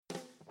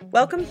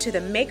Welcome to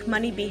the Make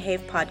Money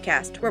Behave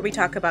podcast, where we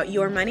talk about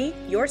your money,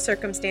 your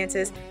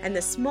circumstances, and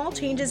the small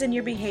changes in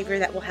your behavior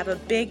that will have a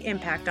big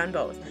impact on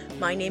both.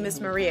 My name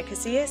is Maria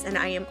Casillas, and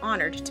I am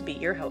honored to be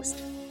your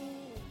host.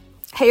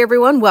 Hey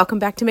everyone, welcome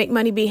back to Make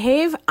Money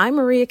Behave. I'm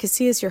Maria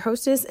Casillas, your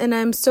hostess, and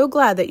I'm so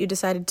glad that you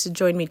decided to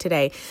join me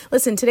today.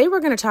 Listen, today we're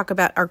going to talk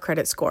about our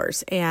credit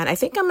scores, and I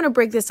think I'm going to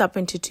break this up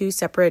into two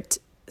separate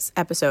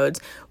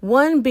episodes.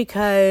 One,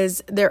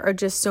 because there are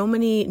just so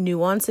many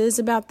nuances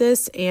about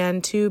this,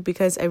 and two,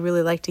 because I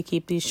really like to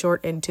keep these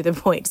short and to the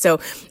point. So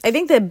I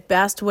think the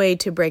best way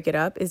to break it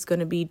up is going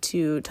to be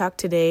to talk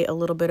today a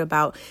little bit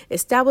about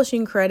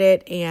establishing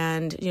credit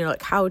and,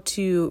 like how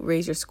to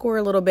raise your score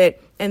a little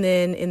bit. And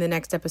then in the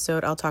next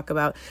episode, I'll talk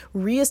about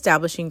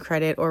reestablishing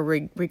credit or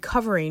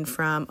recovering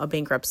from a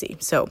bankruptcy.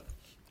 So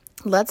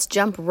let's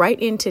jump right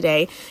in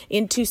today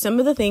into some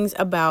of the things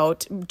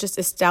about just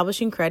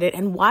establishing credit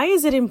and why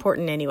is it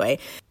important anyway.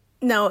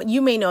 Now,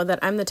 you may know that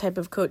I'm the type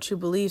of coach who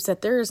believes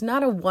that there is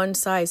not a one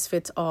size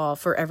fits all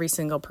for every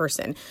single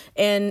person.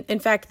 And in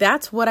fact,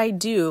 that's what I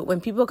do.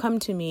 When people come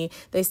to me,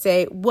 they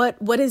say, what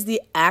is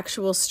the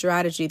actual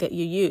strategy that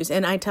you use?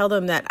 And I tell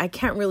them that I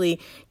can't really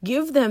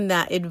give them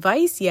that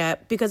advice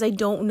yet because I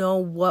don't know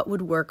what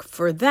would work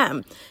for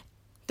them.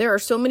 There are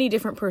so many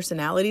different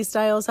personality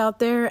styles out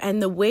there,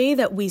 and the way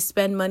that we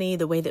spend money,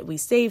 the way that we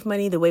save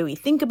money, the way we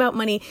think about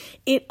money,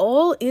 it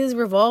all is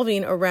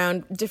revolving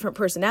around different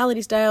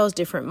personality styles,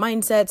 different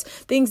mindsets,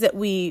 things that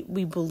we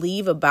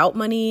believe about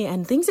money,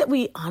 and things that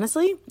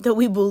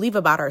we believe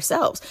about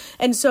ourselves.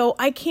 And so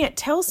I can't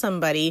tell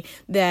somebody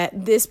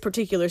that this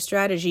particular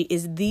strategy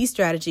is the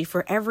strategy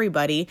for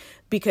everybody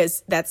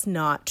because that's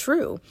not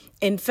true.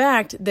 In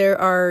fact, there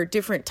are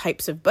different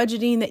types of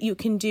budgeting that you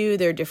can do.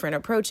 There are different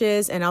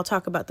approaches, and I'll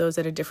talk about those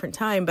at a different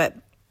time. But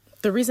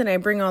the reason I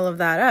bring all of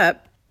that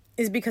up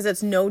is because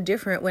it's no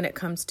different when it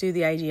comes to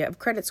the idea of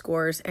credit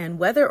scores and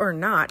whether or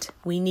not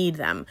we need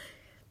them.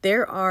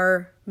 There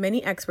are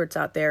many experts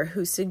out there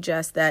who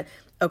suggest that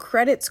a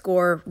credit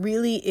score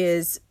really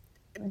is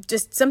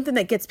just something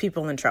that gets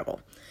people in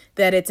trouble,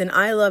 that it's an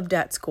I love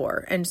debt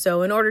score. And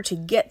so in order to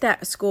get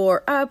that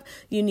score up,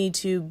 you need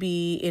to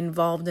be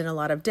involved in a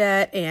lot of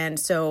debt. And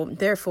so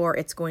therefore,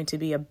 it's going to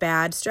be a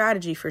bad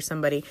strategy for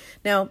somebody.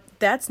 Now,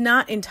 that's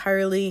not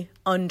entirely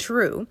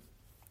untrue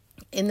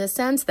in the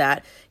sense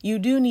that you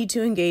do need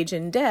to engage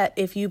in debt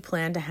if you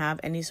plan to have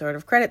any sort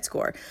of credit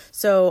score.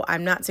 So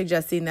I'm not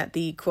suggesting that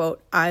the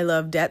quote, I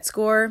love debt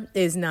score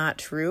is not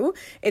true.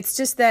 It's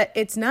just that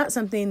it's not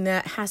something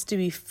that has to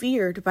be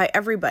feared by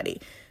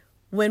everybody.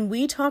 When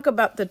we talk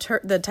about the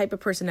type of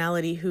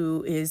personality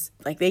who is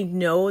like, they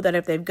know that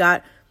if they've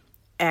got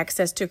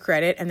access to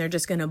credit and they're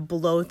just going to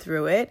blow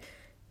through it,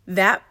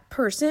 that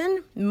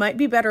person might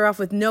be better off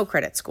with no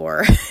credit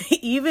score,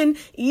 even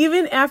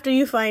after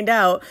you find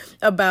out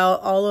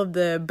about all of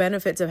the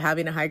benefits of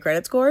having a high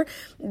credit score.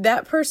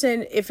 That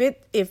person, if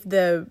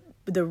the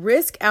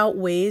risk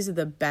outweighs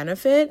the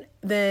benefit,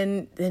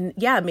 then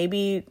yeah,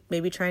 maybe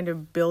trying to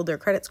build their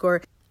credit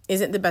score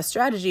isn't the best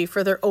strategy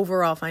for their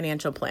overall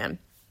financial plan.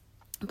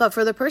 But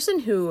for the person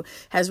who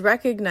has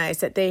recognized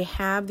that they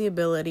have the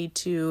ability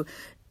to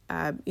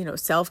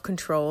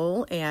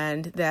self-control,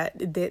 and that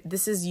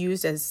this is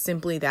used as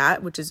simply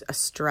that, which is a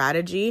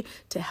strategy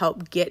to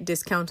help get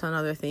discounts on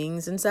other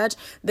things and such,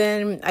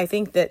 then I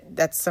think that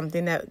that's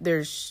something that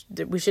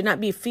we should not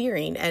be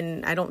fearing.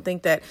 And I don't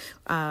think that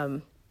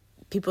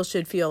people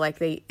should feel like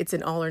it's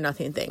an all or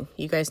nothing thing.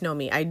 You guys know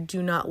me. I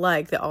do not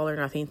like the all or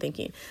nothing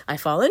thinking. I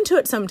fall into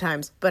it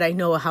sometimes, but I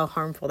know how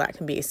harmful that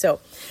can be. So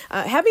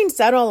having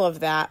said all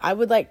of that, I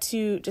would like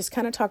to just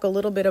kind of talk a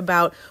little bit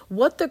about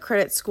what the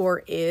credit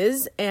score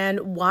is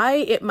and why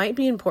it might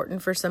be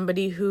important for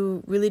somebody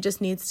who really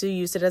just needs to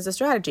use it as a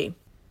strategy.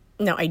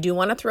 Now, I do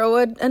want to throw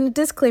a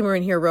disclaimer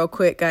in here real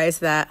quick, guys,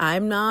 that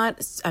I'm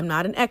not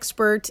an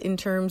expert in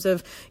terms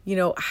of,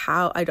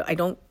 how I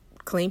don't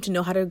claim to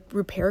know how to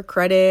repair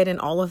credit and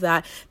all of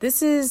that.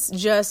 This is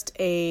just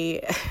an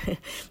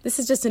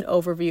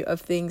overview of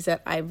things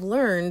that I've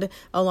learned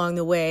along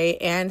the way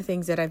and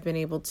things that I've been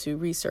able to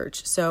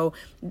research. So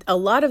a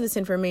lot of this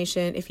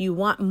information, if you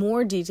want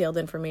more detailed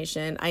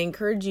information, I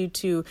encourage you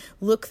to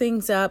look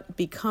things up,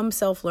 become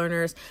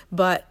self-learners,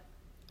 but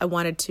I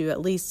wanted to at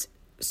least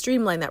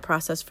streamline that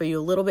process for you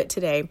a little bit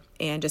today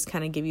and just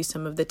kind of give you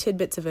some of the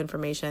tidbits of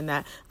information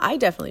that I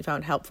definitely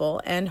found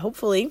helpful, and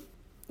hopefully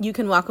you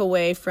can walk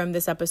away from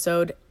this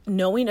episode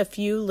knowing a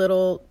few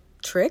little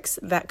tricks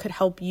that could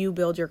help you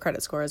build your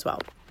credit score as well,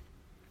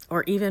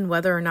 or even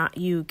whether or not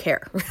you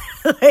care.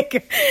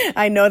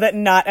 I know that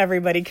not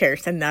everybody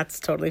cares, and that's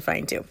totally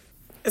fine too.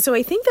 So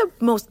I think the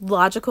most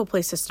logical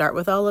place to start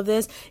with all of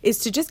this is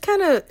to just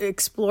kind of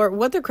explore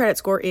what the credit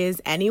score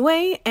is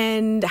anyway,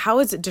 and how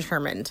is it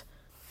determined.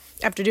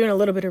 After doing a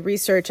little bit of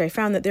research, I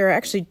found that there are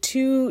actually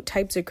two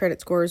types of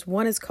credit scores.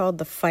 One is called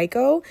the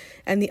FICO,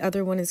 and the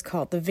other one is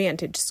called the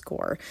Vantage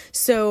score.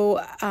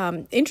 So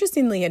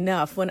interestingly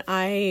enough, when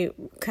I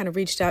kind of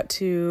reached out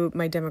to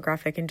my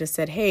demographic and just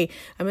said, hey,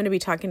 I'm going to be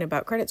talking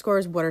about credit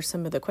scores. What are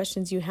some of the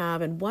questions you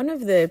have? And one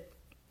of the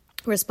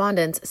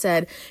respondents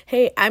said,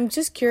 hey, I'm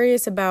just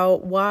curious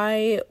about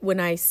why when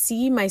I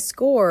see my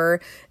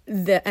score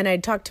and I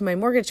talk to my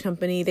mortgage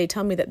company, they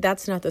tell me that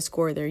that's not the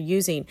score they're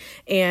using.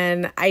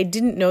 And I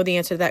didn't know the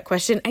answer to that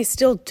question. I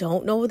still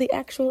don't know the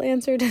actual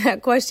answer to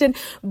that question.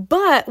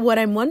 But what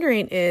I'm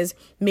wondering is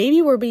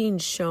maybe we're being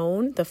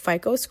shown the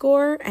FICO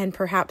score and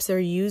perhaps they're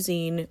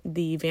using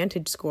the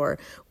Vantage score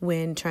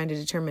when trying to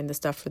determine the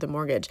stuff for the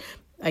mortgage.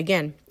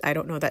 Again, I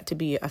don't know that to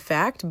be a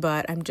fact,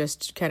 but I'm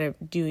just kind of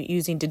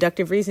using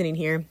deductive reasoning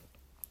here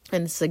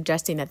and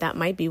suggesting that that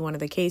might be one of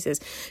the cases.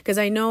 Because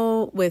I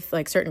know with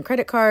like certain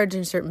credit cards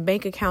and certain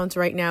bank accounts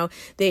right now,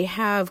 they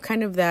have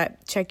kind of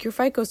that check your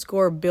FICO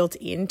score built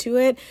into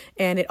it.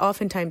 And it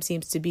oftentimes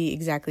seems to be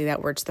exactly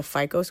that, where it's the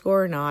FICO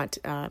score, not,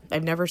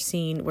 I've never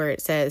seen where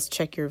it says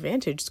check your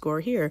Vantage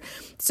score here.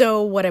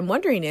 So what I'm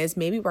wondering is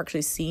maybe we're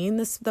actually seeing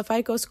the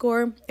FICO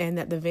score and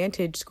that the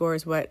Vantage score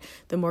is what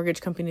the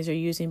mortgage companies are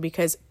using,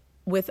 because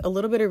with a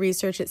little bit of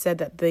research, it said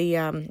that the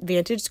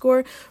Vantage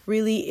score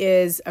really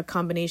is a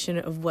combination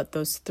of what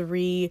those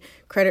 3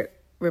 credit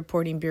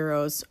reporting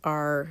bureaus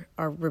are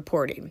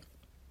reporting.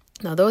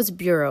 Now, those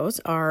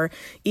bureaus are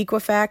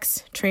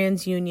Equifax,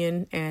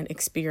 TransUnion, and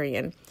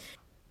Experian.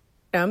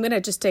 Now, I'm going to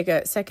just take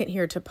a second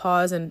here to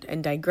pause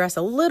and digress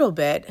a little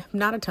bit,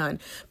 not a ton,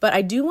 but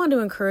I do want to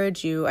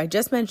encourage you. I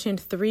just mentioned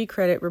 3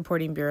 credit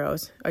reporting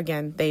bureaus.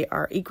 Again, they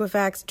are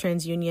Equifax,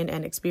 TransUnion,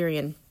 and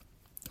Experian.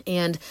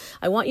 And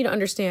I want you to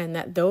understand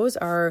that those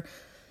are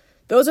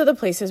the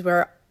places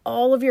where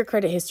all of your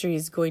credit history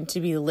is going to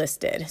be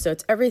listed. So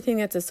it's everything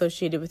that's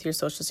associated with your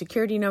social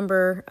security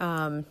number.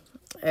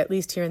 At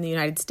least here in the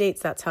United States,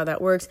 that's how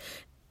that works.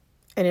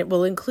 And it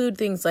will include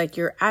things like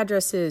your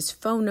addresses,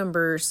 phone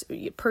numbers,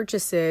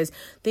 purchases,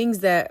 things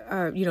that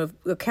are,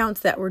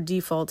 accounts that were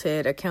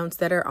defaulted, accounts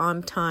that are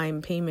on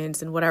time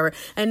payments and whatever.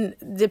 And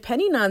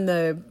depending on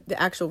the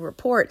actual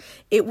report,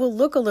 it will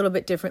look a little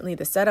bit differently.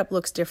 The setup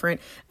looks different.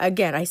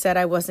 Again, I said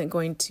I wasn't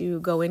going to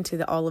go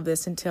into all of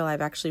this until I've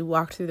actually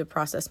walked through the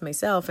process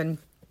myself. And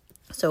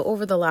so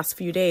over the last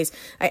few days,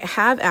 I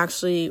have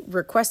actually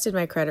requested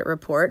my credit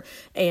report,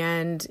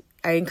 and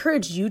I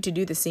encourage you to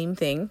do the same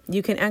thing.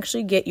 You can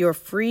actually get your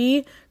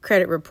free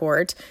credit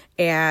report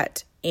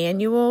at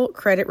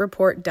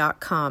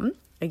annualcreditreport.com.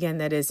 Again,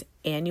 that is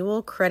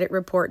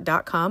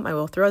annualcreditreport.com. I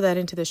will throw that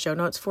into the show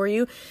notes for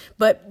you.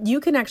 But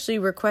you can actually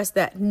request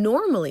that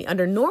normally,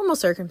 under normal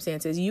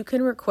circumstances, you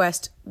can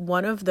request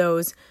one of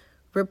those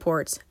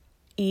reports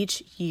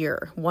each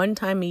year, one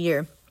time a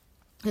year.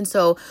 And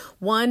so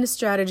one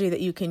strategy that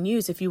you can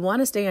use if you want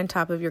to stay on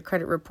top of your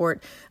credit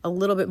report a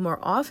little bit more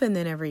often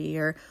than every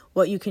year,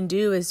 what you can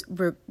do is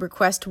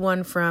request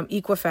one from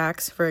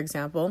Equifax, for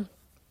example,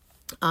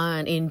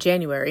 in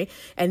January,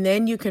 and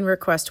then you can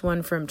request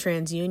one from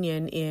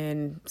TransUnion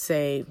in,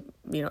 say,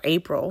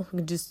 April. You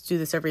can just do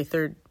this every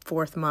 3rd,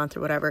 4th month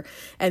or whatever.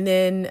 And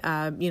then,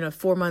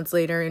 4 months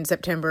later in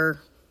September,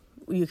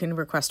 you can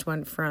request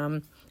one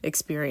from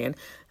Experian.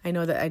 I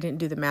know that I didn't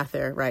do the math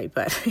there right,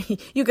 but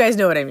you guys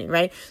know what I mean,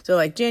 right? So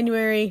like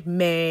January,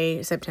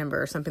 May,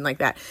 September, or something like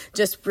that.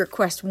 Just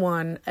request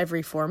one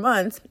every 4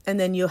 months, and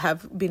then you'll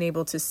have been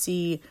able to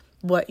see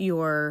what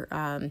your,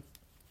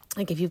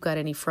 like if you've got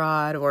any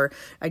fraud or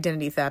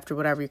identity theft or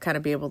whatever, you kind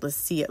of be able to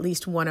see at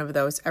least one of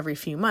those every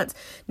few months.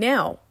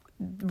 Now,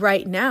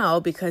 right now,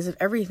 because of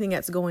everything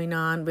that's going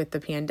on with the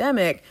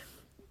pandemic,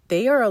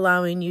 they are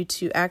allowing you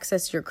to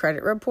access your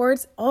credit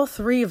reports, all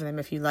 3 of them,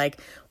 if you like,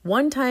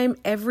 one time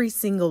every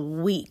single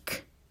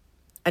week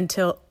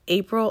until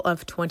April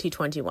of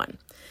 2021.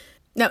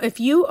 Now, if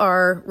you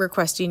are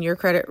requesting your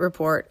credit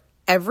report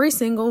every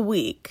single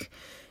week,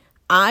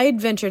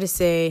 I'd venture to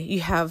say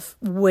you have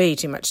way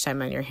too much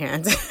time on your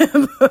hands.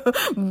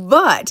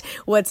 But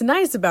what's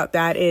nice about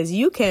that is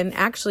you can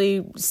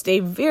actually stay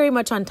very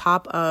much on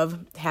top of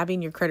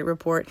having your credit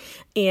report,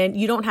 and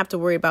you don't have to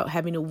worry about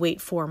having to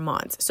wait 4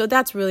 months. So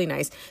that's really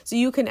nice. So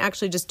you can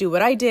actually just do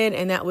what I did,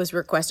 and that was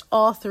request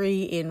all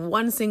 3 in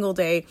one single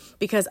day,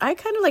 because I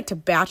kind of like to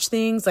batch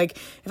things. Like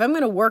if I'm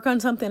going to work on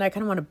something, I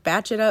kind of want to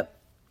batch it up,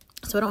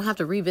 so I don't have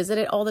to revisit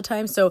it all the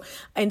time. So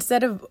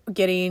instead of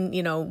getting,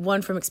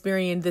 one from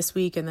Experian this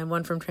week and then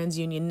one from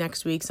TransUnion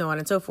next week, so on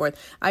and so forth,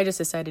 I just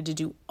decided to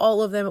do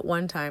all of them at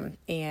one time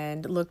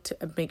and look to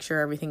make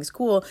sure everything's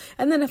cool.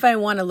 And then if I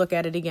want to look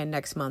at it again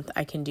next month,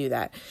 I can do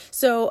that.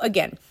 So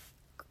again,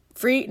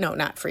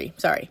 not free.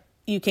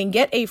 You can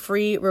get a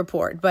free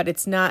report, but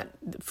it's not,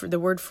 the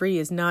word free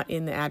is not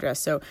in the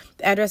address. So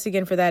the address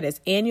again for that is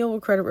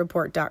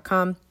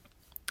annualcreditreport.com.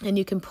 And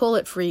you can pull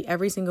it free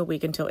every single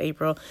week until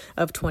April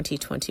of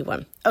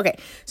 2021. Okay,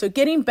 so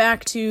getting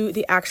back to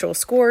the actual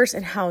scores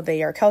and how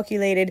they are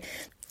calculated,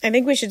 I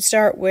think we should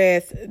start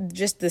with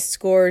just the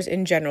scores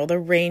in general, the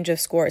range of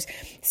scores.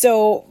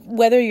 So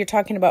whether you're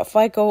talking about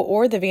FICO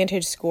or the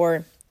Vantage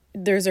score,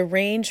 there's a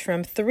range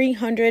from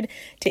 300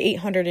 to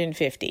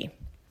 850.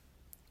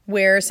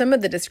 Where some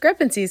of the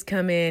discrepancies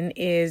come in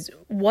is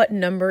what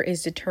number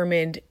is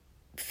determined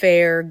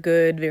fair,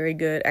 good, very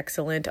good,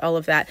 excellent, all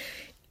of that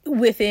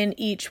within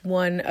each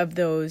one of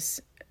those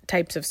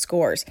types of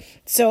scores.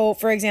 So,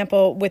 for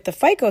example, with the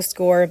FICO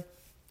score,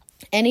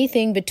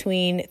 Anything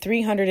between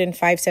 300 and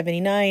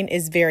 579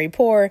 is very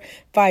poor.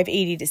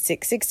 580 to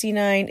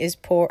 669 is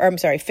poor.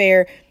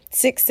 Fair.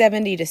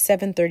 670 to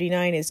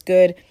 739 is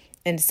good.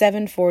 And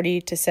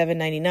 740 to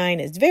 799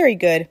 is very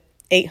good.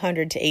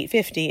 800 to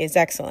 850 is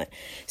excellent.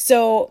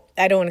 So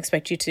I don't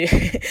expect you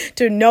to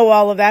to know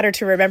all of that or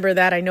to remember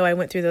that. I know I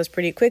went through those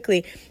pretty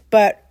quickly.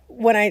 But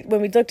when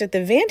we looked at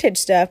the Vantage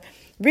stuff,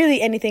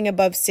 really anything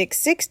above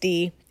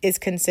 660 is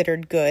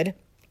considered good.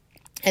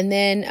 And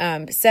then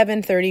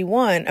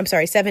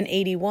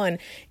 781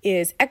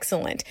 is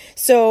excellent.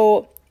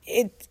 So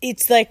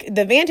it's like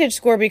the Vantage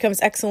score becomes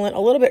excellent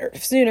a little bit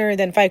sooner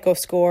than FICO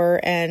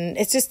score. And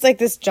it's just like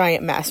this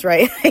giant mess,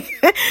 right?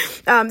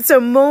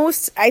 So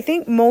I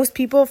think most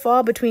people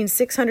fall between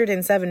 600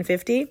 and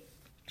 750.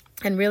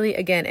 And really,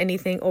 again,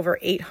 anything over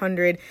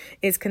 800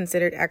 is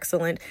considered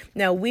excellent.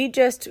 Now, we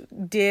just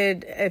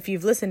did, if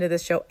you've listened to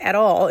this show at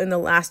all in the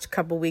last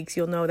couple weeks,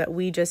 you'll know that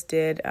we just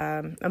did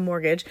a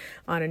mortgage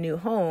on a new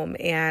home.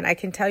 And I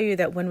can tell you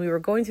that when we were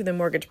going through the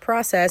mortgage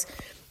process,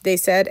 they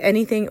said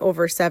anything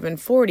over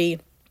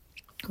 740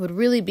 would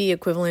really be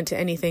equivalent to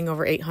anything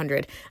over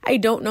 800. I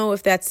don't know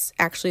if that's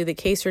actually the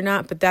case or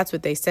not, but that's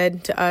what they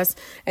said to us.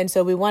 And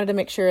so we wanted to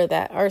make sure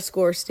that our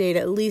score stayed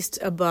at least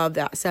above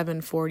that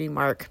 740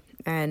 mark.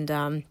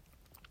 And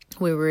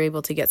we were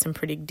able to get some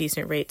pretty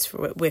decent rates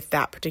with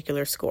that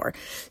particular score.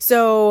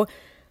 So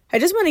I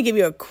just want to give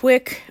you a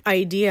quick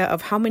idea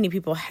of how many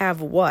people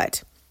have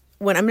what.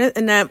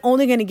 And I'm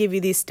only going to give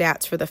you these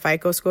stats for the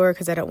FICO score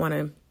because I don't want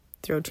to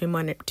throw too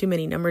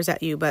many numbers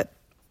at you. But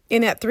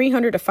in that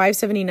 300 to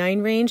 579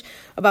 range,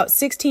 about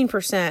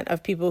 16%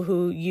 of people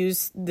who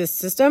use this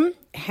system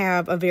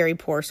have a very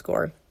poor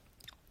score.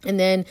 And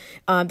then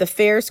the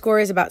fair score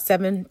is about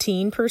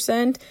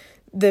 17%.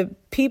 The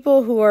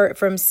people who are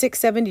from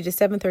 670 to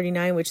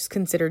 739, which is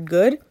considered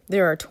good,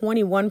 there are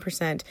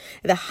 21%.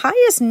 The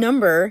highest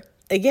number,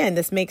 again,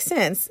 this makes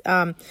sense,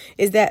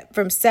 is that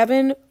from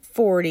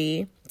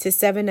 740 to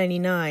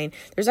 799,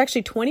 there's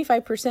actually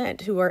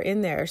 25% who are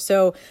in there.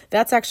 So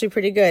that's actually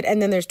pretty good.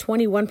 And then there's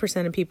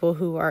 21% of people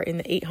who are in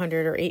the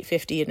 800 or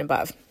 850 and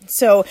above.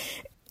 So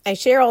I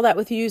share all that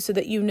with you so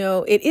that you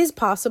know it is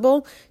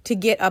possible to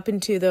get up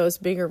into those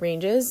bigger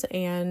ranges,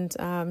 and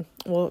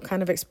we'll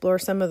kind of explore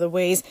some of the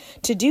ways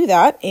to do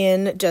that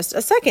in just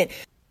a second.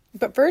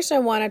 But first, I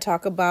want to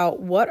talk about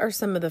what are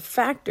some of the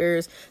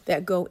factors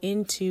that go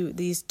into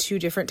these two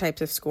different types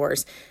of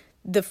scores.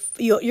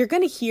 You're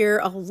going to hear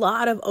a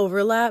lot of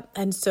overlap,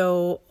 and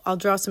so I'll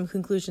draw some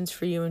conclusions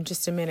for you in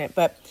just a minute.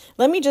 But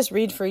let me just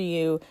read for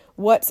you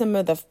what some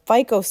of the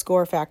FICO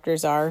score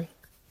factors are,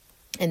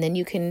 and then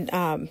you can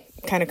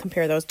kind of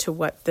compare those to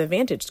what the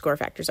Vantage score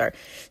factors are.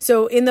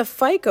 So in the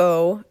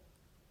FICO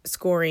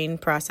scoring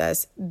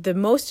process, the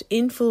most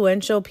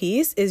influential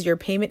piece is your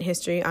payment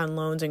history on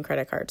loans and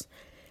credit cards.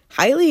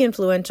 Highly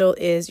influential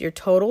is your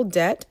total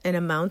debt and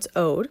amounts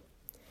owed.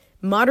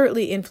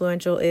 Moderately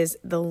influential is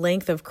the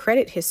length of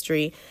credit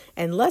history,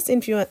 and less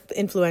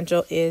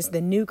influential is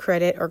the new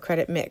credit or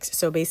credit mix.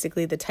 So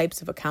basically the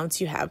types of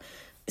accounts you have,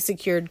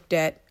 secured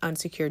debt,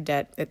 unsecured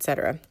debt,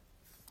 etc.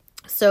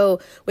 So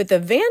with the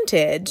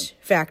Vantage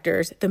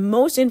factors, the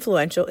most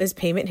influential is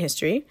payment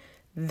history.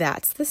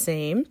 That's the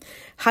same.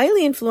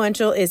 Highly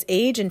influential is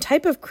age and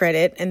type of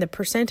credit and the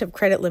percent of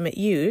credit limit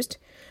used.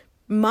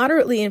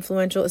 Moderately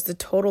influential is the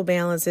total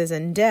balances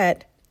and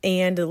debt.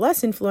 And the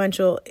less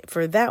influential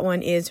for that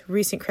one is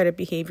recent credit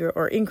behavior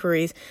or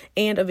inquiries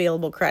and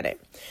available credit.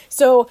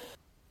 So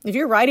if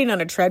you're riding on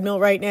a treadmill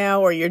right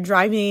now, or you're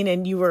driving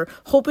and you were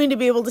hoping to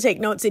be able to take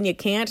notes and you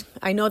can't,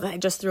 I know that I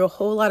just threw a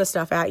whole lot of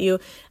stuff at you.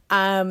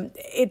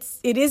 It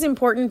is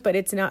important, but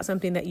it's not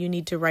something that you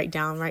need to write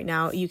down right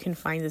now. You can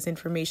find this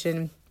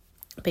information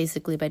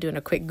basically by doing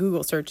a quick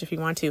Google search if you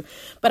want to.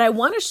 But I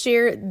want to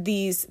share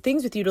these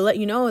things with you to let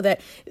you know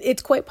that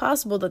it's quite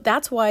possible that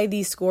that's why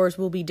these scores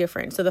will be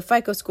different. So the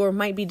FICO score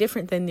might be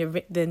different than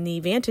the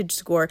Vantage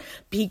score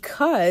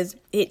because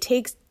it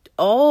takes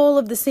all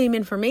of the same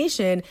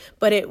information,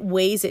 but it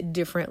weighs it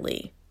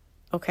differently.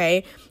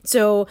 Okay.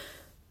 So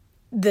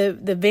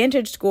the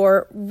Vantage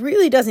score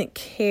really doesn't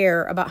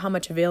care about how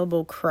much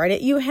available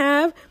credit you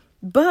have,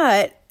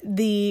 but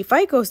the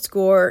FICO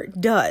score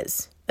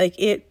does. Like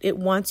it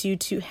wants you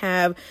to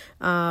have,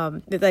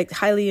 like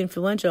highly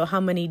influential, how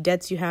many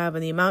debts you have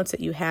and the amounts that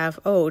you have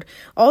owed.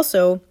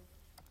 Also,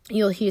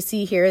 you'll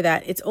see here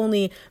that it's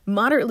only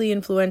moderately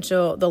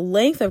influential, the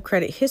length of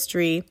credit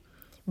history,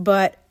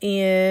 but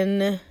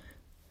in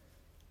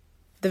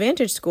the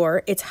Vantage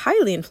score, it's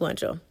highly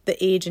influential, the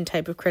age and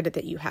type of credit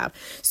that you have.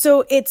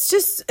 So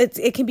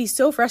it can be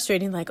so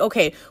frustrating. Like,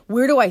 okay,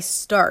 where do I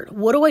start?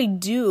 What do I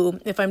do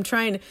if I'm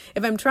trying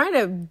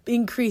to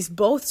increase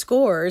both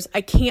scores?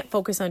 I can't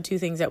focus on two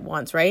things at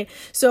once, right?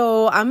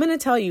 So I'm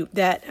just going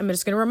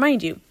to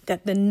remind you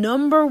that the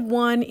number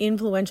one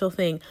influential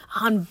thing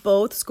on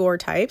both score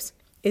types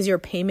is your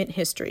payment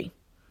history.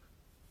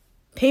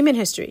 Payment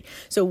history.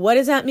 So what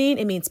does that mean?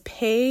 It means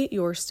pay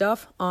your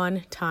stuff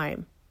on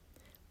time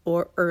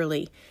or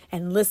early.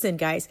 And listen,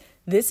 guys,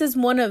 This is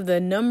one of the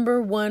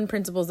number one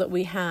principles that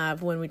we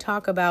have when we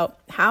talk about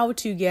how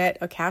to get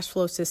a cash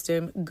flow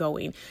system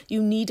going.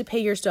 You need to pay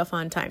your stuff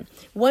on time.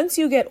 Once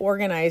you get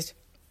organized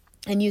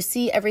and you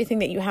see everything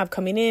that you have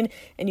coming in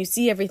and you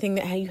see everything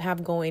that you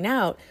have going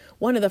out,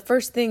 one of the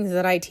first things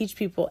that I teach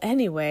people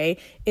anyway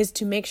is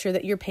to make sure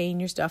that you're paying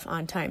your stuff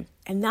on time.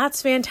 And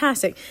that's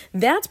fantastic.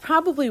 That's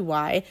probably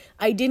why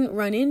I didn't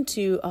run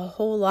into a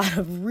whole lot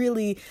of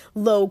really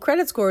low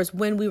credit scores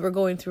when we were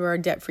going through our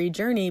debt-free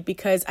journey,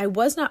 because I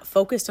was not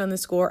focused on the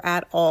score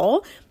at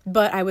all,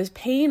 but I was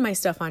paying my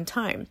stuff on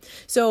time.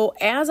 So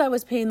as I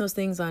was paying those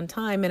things on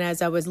time and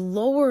as I was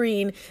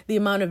lowering the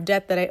amount of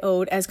debt that I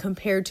owed as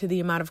compared to the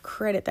amount of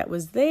credit that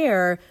was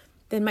there,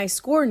 then my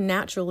score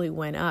naturally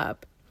went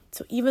up.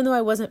 So even though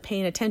I wasn't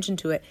paying attention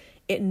to it,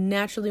 it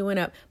naturally went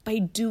up by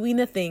doing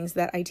the things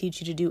that I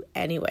teach you to do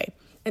anyway.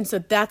 And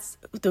so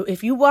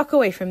if you walk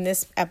away from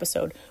this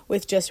episode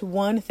with just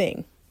one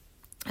thing,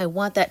 I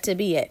want that to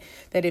be it.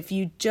 That if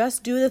you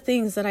just do the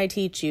things that I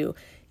teach you,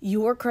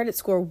 your credit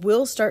score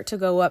will start to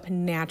go up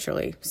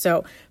naturally.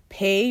 So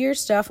pay your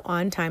stuff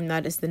on time.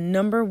 That is the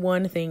number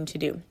one thing to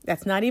do.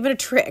 That's not even a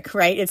trick,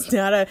 right? It's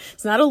not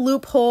a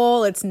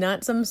loophole. It's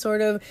not some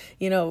sort of,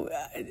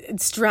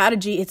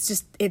 strategy.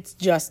 It's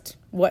just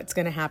what's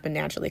going to happen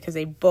naturally, because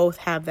they both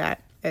have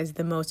that as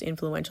the most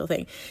influential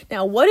thing.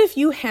 Now, what if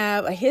you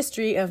have a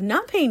history of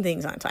not paying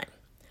things on time?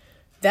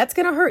 That's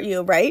going to hurt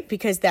you, right?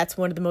 Because that's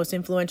one of the most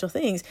influential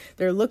things.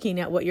 They're looking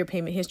at what your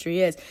payment history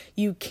is.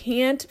 You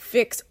can't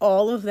fix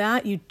all of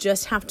that. You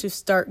just have to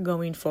start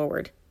going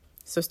forward.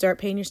 So start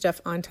paying your stuff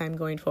on time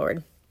going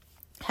forward.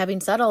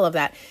 Having said all of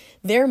that,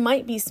 there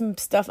might be some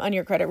stuff on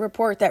your credit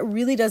report that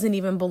really doesn't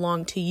even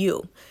belong to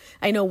you.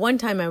 I know one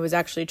time I was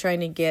actually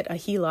trying to get a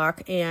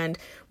HELOC, and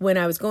when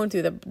I was going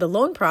through the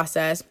loan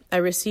process, I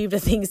received a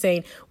thing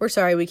saying, "We're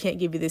sorry, we can't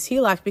give you this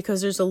HELOC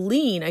because there's a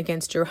lien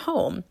against your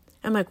home."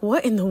 I'm like,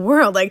 what in the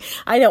world? Like,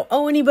 I don't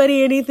owe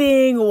anybody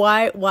anything.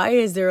 Why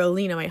is there a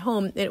lien on my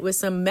home? It was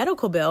some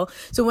medical bill.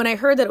 So when I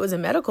heard that it was a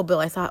medical bill,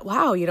 I thought,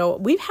 wow,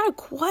 we've had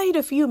quite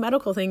a few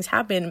medical things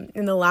happen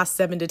in the last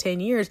 7 to 10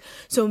 years.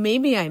 So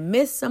maybe I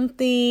missed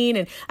something.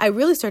 And I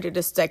really started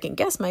to second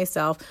guess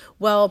myself.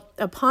 Well,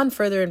 upon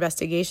further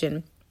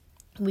investigation,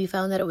 we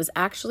found that it was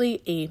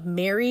actually a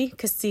Mary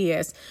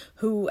Casillas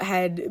who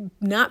had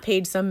not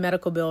paid some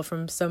medical bill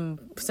from some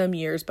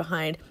years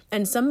behind.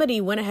 And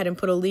somebody went ahead and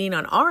put a lien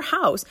on our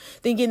house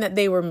thinking that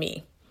they were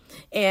me.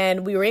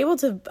 And we were able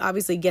to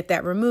obviously get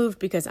that removed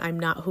because I'm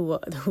not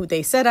who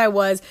they said I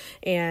was.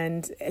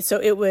 And so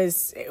it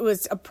was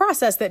a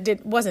process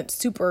that wasn't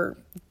super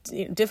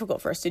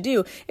difficult for us to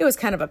do. It was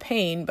kind of a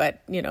pain,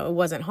 but it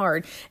wasn't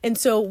hard. And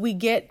so we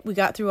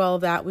got through all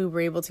of that. We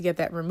were able to get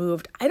that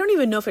removed. I don't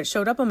even know if it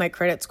showed up on my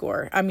credit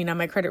score. On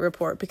my credit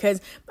report,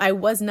 because I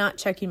was not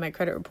checking my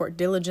credit report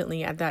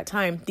diligently at that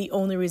time. The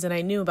only reason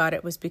I knew about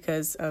it was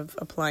because of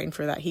applying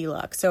for that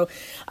HELOC. So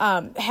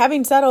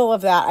having said all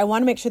of that, I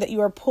want to make sure that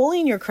you are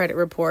pulling your credit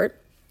report.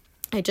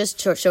 I just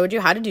showed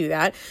you how to do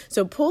that.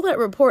 So pull that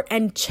report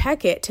and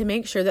check it to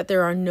make sure that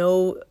there are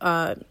no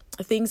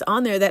things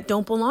on there that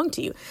don't belong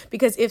to you.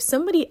 Because if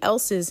somebody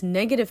else's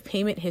negative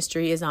payment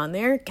history is on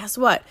there, guess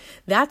what?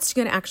 That's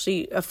going to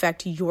actually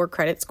affect your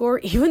credit score,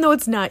 even though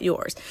it's not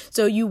yours.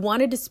 So you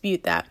want to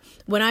dispute that.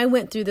 When I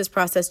went through this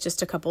process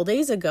just a couple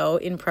days ago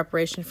in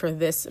preparation for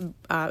this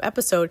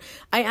episode,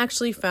 I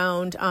actually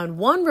found on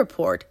one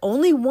report,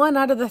 only one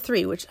out of the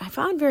 3, which I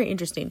found very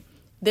interesting.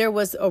 There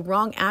was a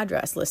wrong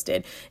address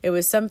listed. It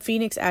was some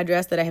Phoenix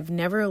address that I have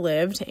never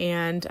lived.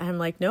 And I'm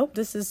like, nope,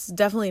 this is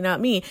definitely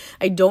not me.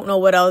 I don't know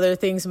what other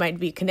things might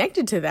be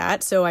connected to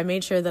that. So I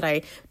made sure that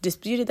I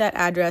disputed that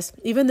address,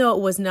 even though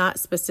it was not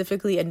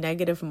specifically a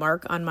negative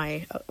mark on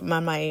my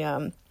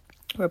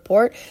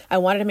report. I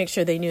wanted to make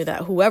sure they knew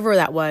that whoever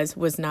that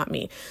was not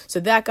me.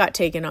 So that got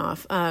taken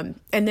off. And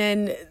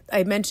then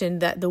I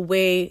mentioned that the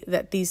way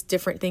that these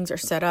different things are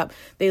set up,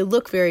 they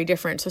look very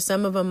different. So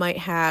some of them might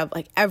have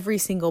like every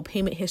single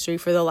payment history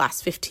for the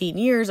last 15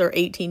 years or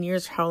 18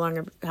 years,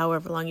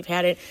 however long you've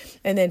had it.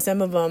 And then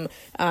some of them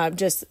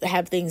just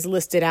have things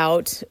listed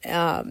out,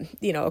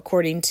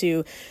 according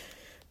to,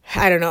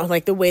 I don't know,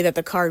 like the way that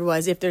the card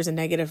was, if there's a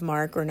negative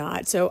mark or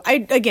not. So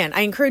I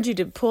encourage you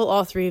to pull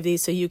all 3 of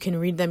these so you can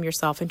read them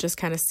yourself and just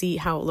kind of see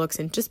how it looks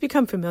and just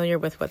become familiar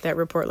with what that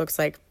report looks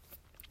like.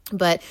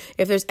 But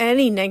if there's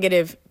any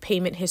negative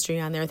payment history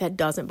on there that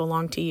doesn't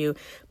belong to you,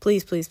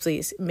 please, please,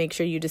 please make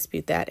sure you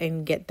dispute that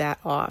and get that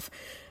off.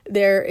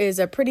 There is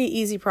a pretty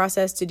easy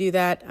process to do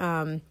that.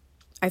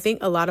 I think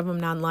a lot of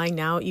them online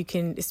now, you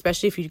can,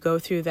 especially if you go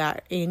through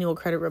that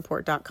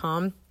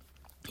annualcreditreport.com,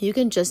 you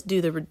can just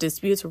do the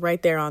disputes right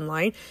there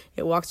online.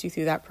 It walks you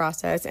through that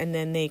process, and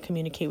then they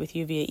communicate with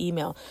you via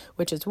email,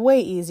 which is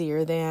way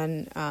easier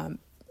than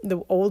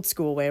the old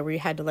school way where you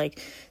had to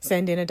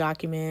send in a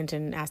document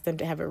and ask them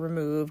to have it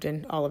removed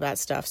and all of that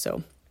stuff.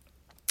 So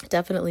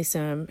definitely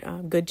some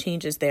good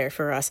changes there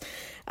for us.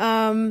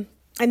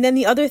 And then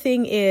the other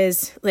thing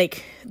is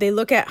like they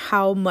look at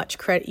how much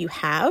credit you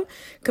have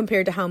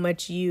compared to how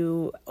much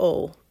you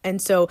owe.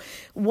 And so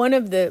one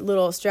of the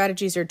little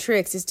strategies or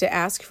tricks is to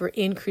ask for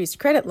increased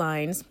credit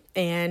lines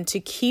and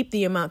to keep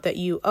the amount that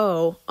you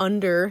owe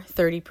under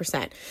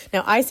 30%.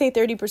 Now, I say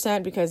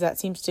 30% because that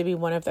seems to be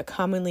one of the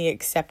commonly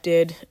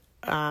accepted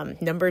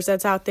numbers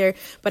that's out there.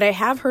 But I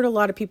have heard a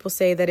lot of people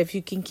say that if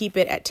you can keep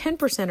it at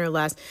 10% or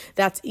less,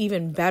 that's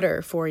even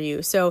better for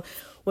you. So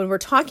when we're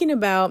talking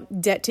about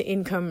not debt to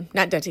income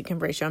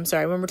ratio,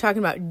 when we're talking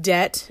about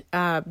debt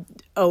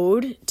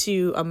owed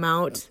to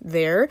amount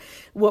there,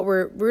 what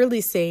we're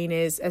really saying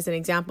is, as an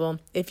example,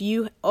 if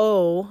you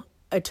owe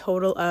a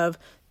total of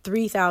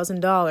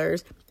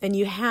 $3,000 and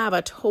you have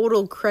a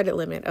total credit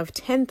limit of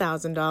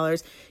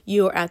 $10,000,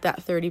 you are at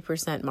that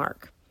 30%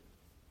 mark.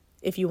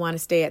 If you want to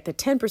stay at the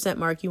 10%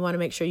 mark, you want to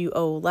make sure you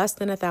owe less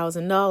than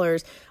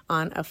 $1,000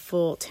 on a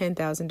full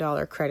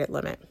 $10,000 credit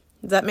limit.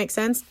 Does that make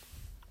sense?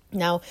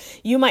 Now,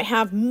 you might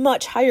have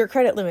much higher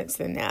credit limits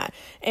than that.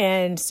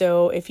 And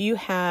so if you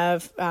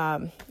have,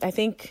 I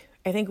think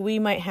we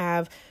might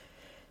have,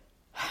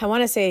 I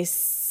want to say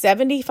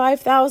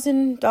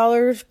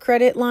 $75,000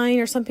 credit line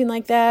or something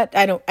like that.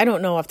 I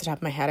don't know off the top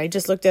of my head. I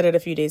just looked at it a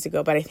few days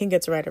ago, but I think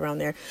it's right around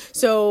there.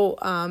 So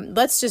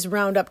let's just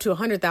round up to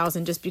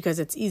 100,000 just because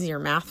it's easier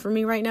math for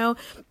me right now.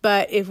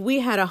 But if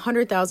we had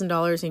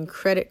 $100,000 in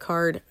credit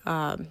card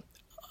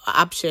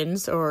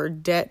options or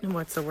debt,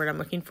 what's the word I'm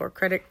looking for?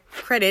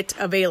 Credit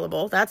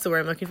available. That's the word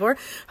I'm looking for.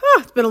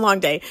 It's been a long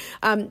day.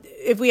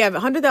 If we have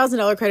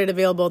 $100,000 credit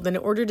available, then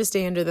in order to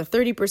stay under the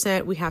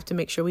 30%, we have to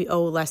make sure we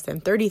owe less than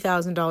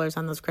 $30,000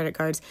 on those credit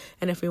cards.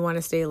 And if we want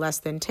to stay less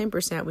than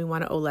 10%, we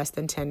want to owe less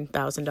than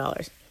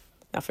 $10,000.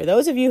 Now, for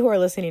those of you who are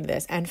listening to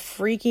this and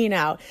freaking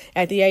out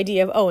at the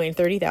idea of owing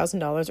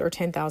 $30,000 or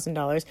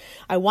 $10,000,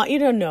 I want you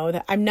to know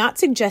that I'm not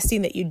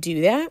suggesting that you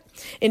do that.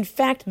 In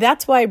fact,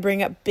 that's why I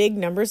bring up big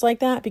numbers like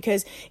that,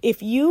 because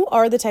if you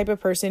are the type of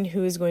person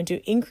who is going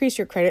to increase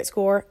your credit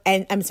score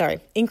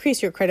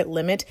increase your credit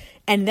limit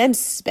and then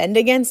spend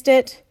against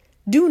it,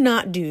 do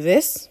not do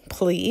this,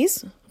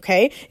 please.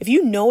 Okay. If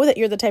you know that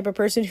you're the type of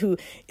person who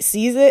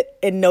sees it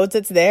and knows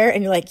it's there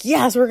and you're like,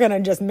 yes, we're going to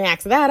just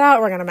max that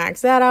out. We're going to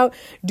max that out.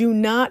 Do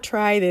not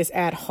try this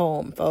at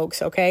home,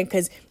 folks. Okay.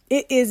 Because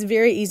it is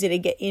very easy to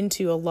get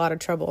into a lot of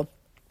trouble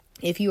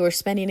if you are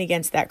spending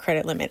against that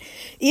credit limit.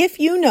 If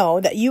you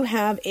know that you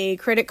have a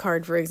credit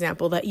card, for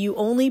example, that you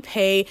only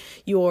pay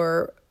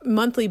your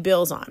monthly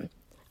bills on.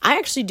 I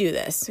actually do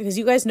this because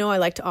you guys know I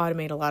like to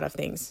automate a lot of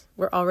things.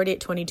 We're already at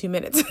 22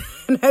 minutes.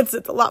 And it's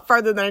a lot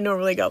farther than I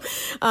normally go.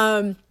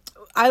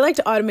 I like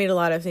to automate a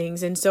lot of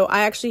things. And so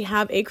I actually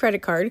have a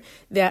credit card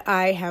that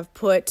I have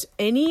put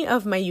any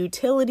of my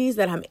utilities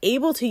that I'm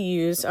able to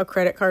use a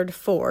credit card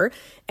for,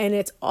 and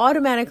it's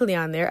automatically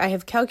on there. I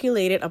have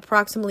calculated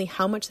approximately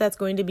how much that's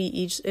going to be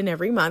each and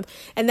every month.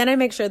 And then I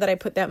make sure that I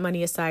put that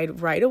money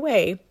aside right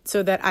away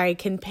so that I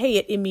can pay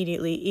it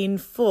immediately in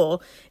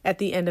full at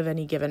the end of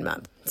any given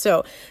month.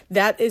 So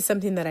that is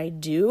something that I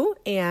do.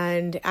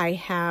 And I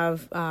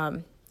have,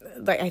 I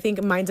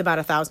think mine's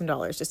about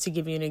 $1,000, just to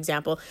give you an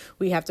example.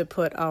 We have to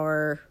put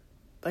our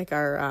what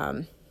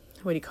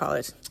do you call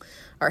it?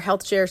 Our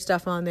health share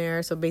stuff on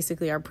there. So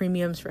basically our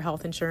premiums for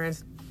health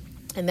insurance.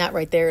 And that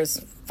right there is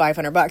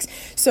 $500.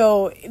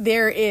 So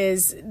there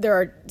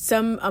are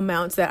some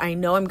amounts that I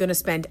know I'm going to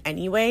spend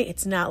anyway.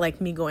 It's not like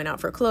me going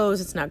out for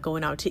clothes. It's not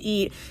going out to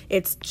eat.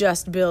 It's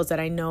just bills that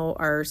I know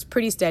are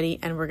pretty steady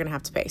and we're going to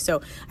have to pay.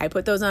 So I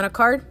put those on a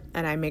card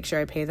and I make sure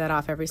I pay that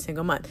off every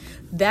single month.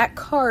 That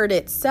card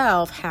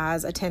itself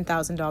has a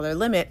 $10,000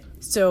 limit.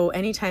 So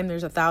anytime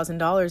there's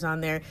 $1,000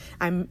 on there,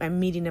 I'm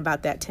meeting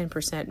about that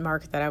 10%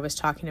 mark that I was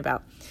talking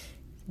about.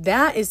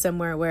 That is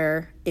somewhere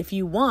where if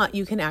you want,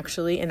 you can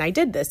actually, and I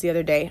did this the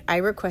other day, I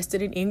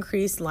requested an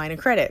increased line of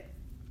credit.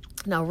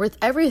 Now, with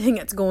everything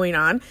that's going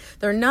on,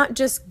 they're not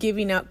just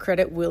giving out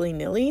credit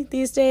willy-nilly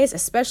these days,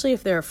 especially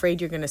if they're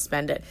afraid you're going to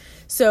spend it.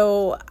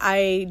 So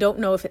I don't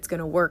know if it's going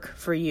to work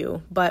for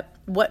you, but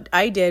what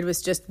I did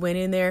was just went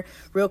in there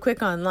real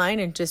quick online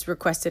and just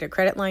requested a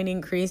credit line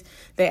increase.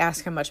 They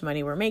asked how much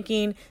money we're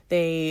making.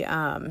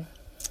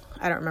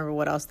 I don't remember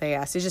what else they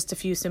asked. It's just a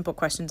few simple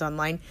questions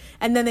online.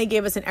 And then they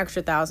gave us an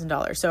extra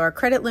 $1,000. So our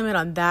credit limit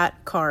on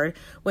that card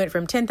went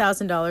from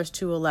 $10,000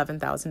 to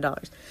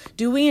 $11,000.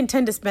 Do we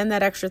intend to spend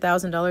that extra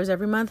 $1,000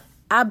 every month?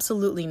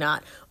 Absolutely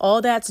not.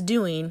 All that's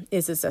doing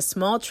is it's a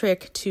small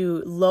trick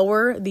to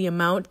lower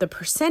the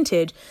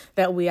percentage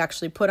that we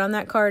actually put on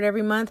that card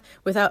every month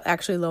without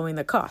actually lowering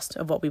the cost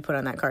of what we put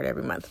on that card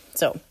every month.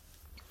 So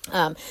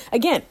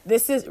again,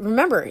 this is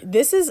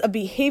a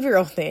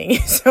behavioral thing.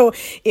 So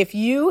if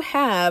you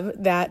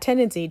have that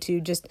tendency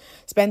to just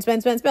spend,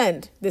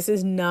 this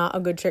is not a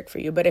good trick for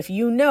you. But if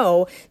you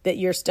know that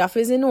your stuff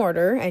is in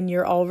order and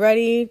you're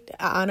already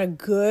on a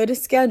good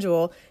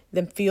schedule,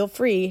 then feel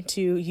free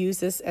to use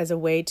this as a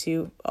way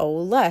to owe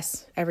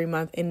less every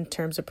month in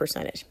terms of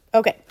percentage.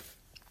 Okay.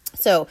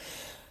 So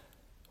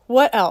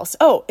What else?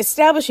 Oh,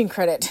 establishing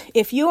credit.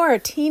 If you are a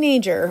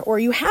teenager or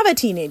you have a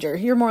teenager,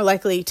 you're more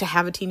likely to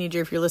have a teenager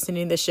if you're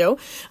listening to this show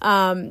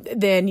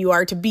than you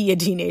are to be a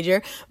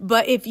teenager.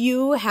 But if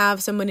you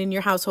have someone in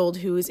your household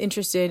who is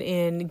interested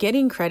in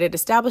getting credit,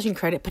 establishing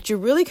credit, but you're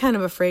really kind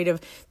of afraid of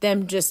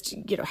them just,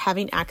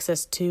 having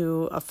access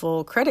to a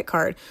full credit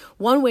card,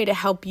 one way to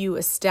help you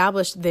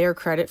establish their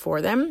credit for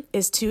them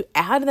is to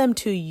add them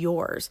to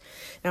yours.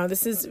 Now,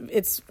 this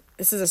is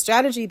a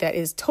strategy that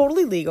is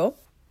totally legal.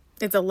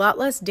 It's a lot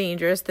less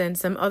dangerous than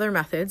some other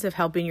methods of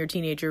helping your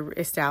teenager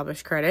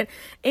establish credit.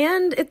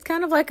 And it's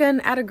kind of like an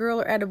atta-girl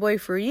or atta-boy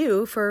for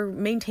you for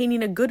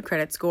maintaining a good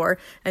credit score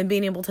and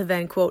being able to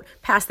then, quote,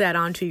 pass that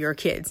on to your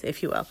kids,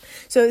 if you will.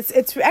 So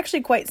it's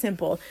actually quite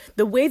simple.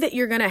 The way that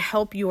you're going to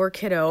help your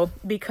kiddo,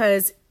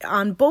 because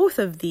on both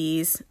of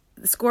these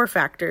score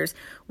factors,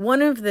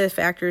 one of the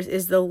factors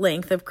is the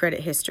length of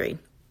credit history,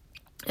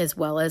 as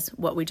well as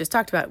what we just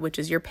talked about, which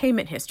is your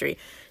payment history.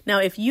 Now,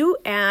 if you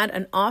add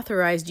an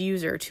authorized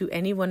user to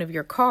any one of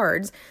your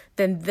cards,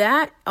 then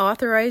that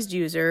authorized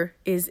user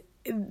is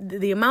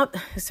the amount,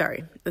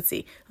 let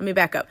me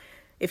back up.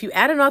 If you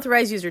add an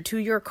authorized user to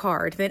your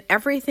card, then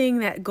everything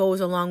that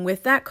goes along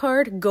with that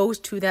card goes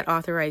to that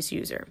authorized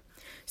user.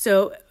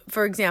 So,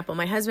 for example,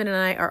 my husband and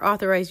I are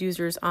authorized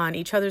users on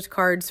each other's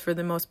cards for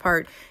the most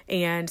part,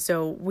 and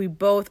so we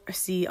both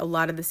see a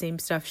lot of the same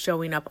stuff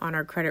showing up on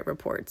our credit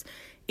reports.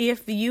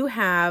 If you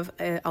have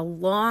a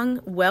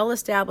long,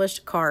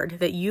 well-established card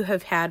that you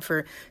have had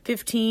for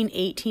 15,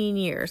 18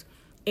 years,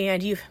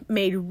 and you've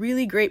made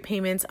really great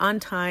payments on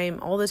time,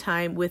 all the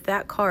time with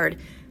that card,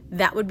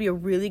 that would be a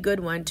really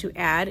good one to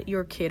add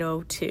your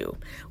kiddo to.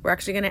 We're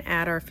actually going to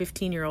add our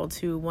 15-year-old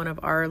to one of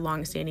our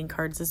long-standing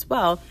cards as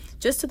well,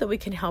 just so that we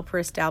can help her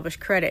establish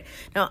credit.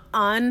 Now,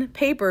 on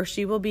paper,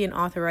 she will be an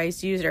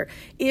authorized user.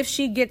 If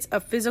she gets a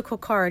physical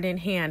card in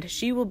hand,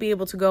 she will be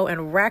able to go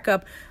and rack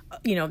up,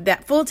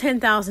 that full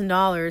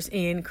 $10,000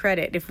 in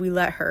credit if we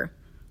let her.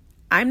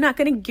 I'm not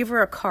going to give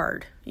her a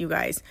card, you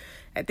guys.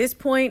 At this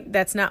point,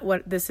 that's not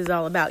what this is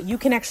all about. You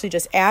can actually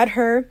just add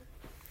her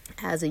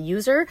as a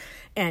user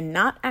and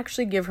not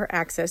actually give her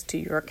access to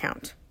your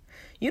account.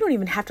 You don't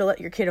even have to let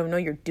your kiddo know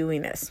you're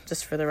doing this,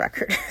 just for the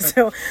record.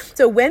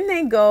 So when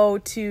they go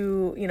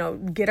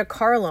to, get a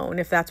car loan,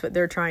 if that's what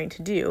they're trying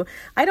to do,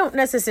 I don't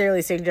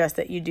necessarily suggest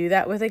that you do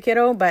that with a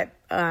kiddo, but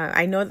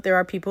I know that there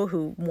are people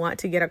who want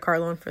to get a car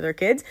loan for their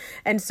kids.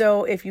 And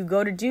so if you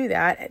go to do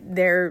that,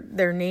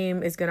 their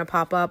name is going to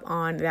pop up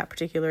on that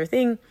particular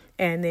thing,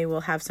 and they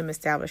will have some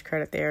established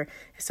credit there,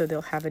 so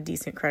they'll have a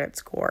decent credit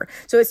score.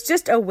 So it's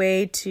just a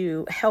way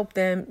to help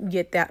them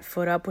get that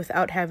foot up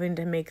without having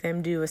to make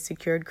them do a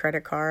secured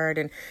credit card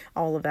and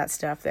all of that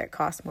stuff that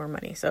costs more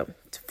money. So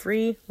it's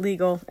free,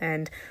 legal,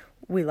 and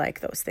we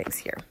like those things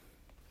here.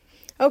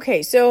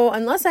 Okay, so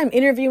unless I'm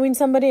interviewing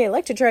somebody, I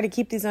like to try to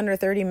keep these under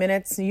 30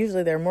 minutes.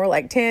 Usually they're more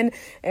like 10.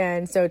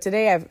 And so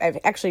today I've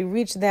actually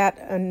reached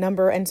that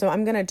number. And so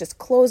I'm going to just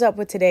close up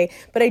with today.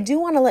 But I do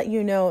want to let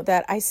you know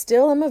that I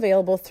still am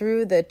available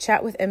through the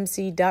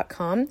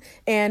chatwithmc.com.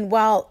 And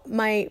while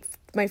my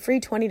free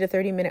 20 to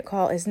 30 minute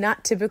call is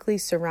not typically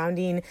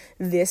surrounding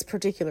this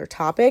particular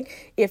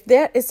topic, if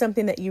that is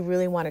something that you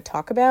really want to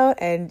talk about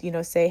and,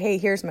 say, hey,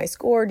 here's my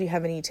score, do you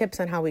have any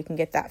tips on how we can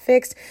get that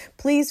fixed?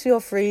 Please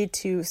feel free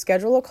to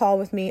schedule a call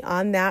with me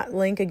on that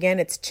link. Again,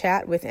 it's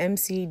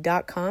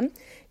chatwithmc.com.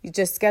 You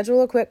just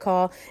schedule a quick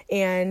call,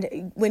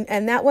 and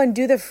that one,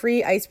 do the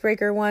free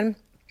icebreaker one.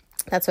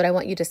 That's what I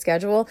want you to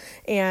schedule.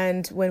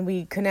 And when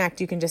we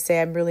connect, you can just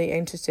say, I'm really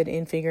interested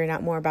in figuring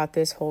out more about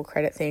this whole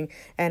credit thing,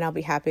 and I'll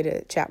be happy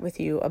to chat with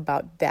you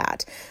about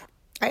that.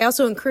 I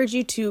also encourage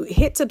you to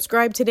hit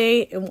subscribe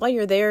today. And while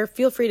you're there,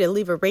 feel free to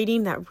leave a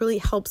rating. That really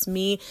helps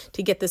me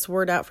to get this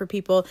word out for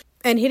people.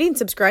 And hitting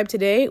subscribe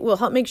today will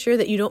help make sure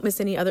that you don't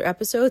miss any other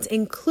episodes,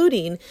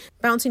 including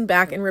bouncing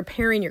back and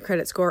repairing your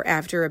credit score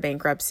after a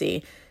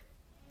bankruptcy.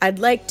 I'd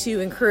like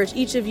to encourage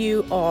each of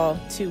you all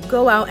to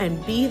go out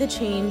and be the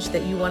change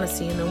that you want to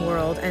see in the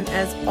world. And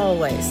as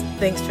always,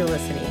 thanks for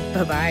listening.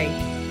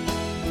 Bye-bye.